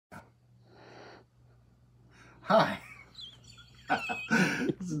Hi.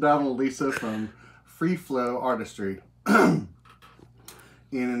 This is Donald and Lisa from Free Flow Artistry.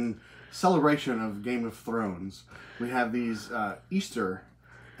 In celebration of Game of Thrones, we have these Easter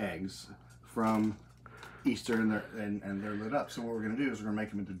eggs from Easter, and they're lit up. So what we're going to do is we're going to make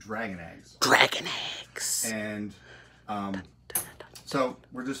them into dragon eggs. Dragon eggs. And so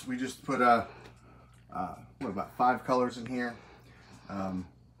we just put what, about 5 colors in here, and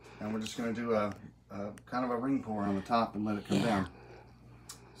we're just going to do a kind of a ring pour on the top and let it come down.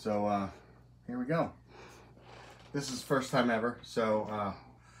 So here we go. This is first time ever, so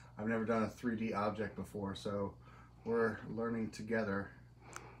I've never done a 3D object before, so we're learning together.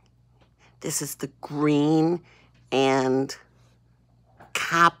 This is the green and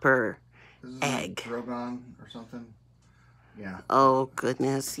copper egg. Drogon or something? Yeah. Oh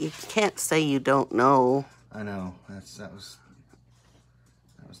goodness, you can't say you don't know. I know. That was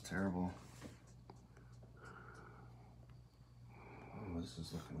terrible. Oh, this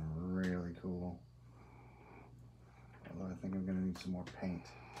is looking really cool. Although I think I'm gonna need some more paint.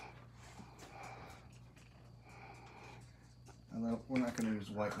 Although we're not gonna use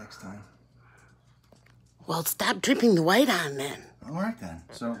white next time. Well, stop dripping the white on then. All right then.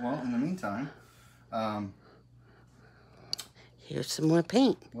 So, well, in the meantime, here's some more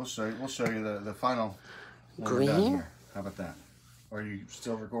paint. we'll show you the final one Green? we're done here. How about that? Are you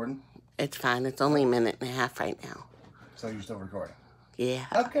still recording? It's fine. It's only a minute and a half right now. So you're still recording? Yeah.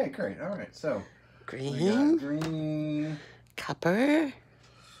 Okay, great. All right. So we got Green, green copper,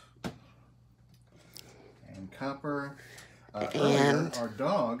 and copper. and Earlier, our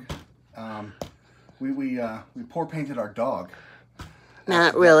dog. We pour painted our dog.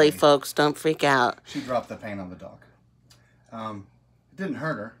 not really, Accidentally. folks. Don't freak out. She dropped the paint on the dog. It didn't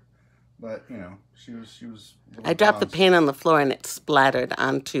hurt her, but you know she was. I dropped the paint on the floor and it splattered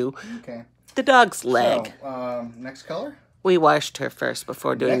onto Okay. the dog's leg. So next color. We washed her first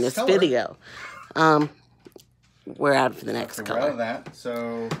before doing Next this color. video. We're out of the next Okay, we're out of color. that.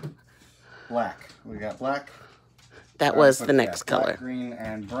 So black. We got black. That was But the yeah, next black, color. green,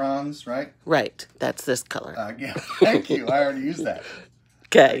 and bronze, right? Right. That's this color. Yeah. Thank you. I already used that.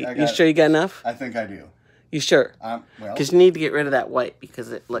 Okay. I You got- sure you got enough? I think I do. You sure? Well, Because you need to get rid of that white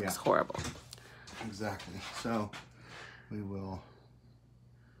because it looks Yeah. horrible. exactly. So we will.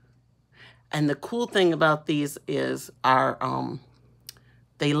 And the cool thing about these is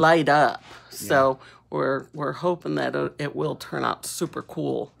they light up. So we're hoping that it will turn out super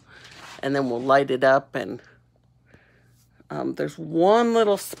cool. And then we'll light it up, and there's one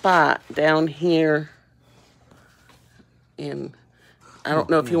little spot down here I don't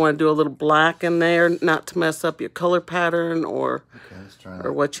know if you want to do a little black in there, not to mess up your color pattern, or Okay, let's try that.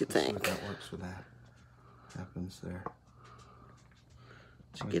 or what you Let's see think. what that works with that. Happens there.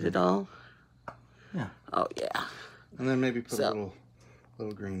 Did you get it all? Yeah. Oh yeah. And then maybe put So- a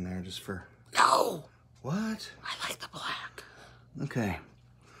little green there just for. No, What? I like the black. Okay.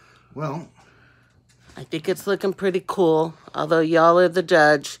 Well. I think it's looking pretty cool, although y'all are the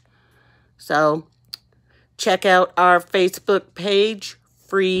judge. So check out our Facebook page,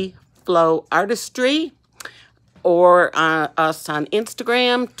 Free Flow Artistry, or us on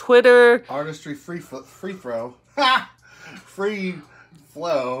Instagram, Twitter. Artistry free throw. Ha! Free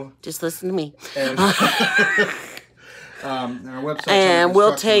flow. Just listen to me. And, and our website's under And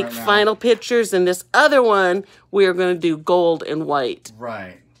we'll construction take right now. final pictures. And this other one, we're going to do gold and white.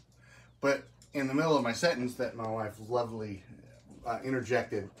 Right. But in the middle of my sentence that my wife lovely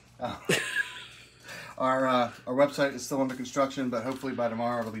interjected, our website is still under construction, but hopefully by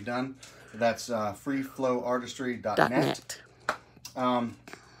tomorrow it'll be done. That's freeflowartistry.net.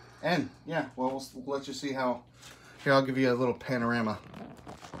 And yeah, well, we'll let you see how. Here, I'll give you a little panorama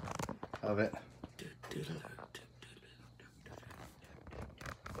of it.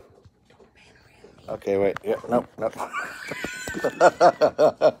 Okay, wait. Yeah, nope.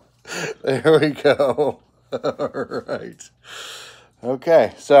 There we go. All right.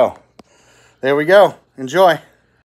 Okay, so there we go. Enjoy.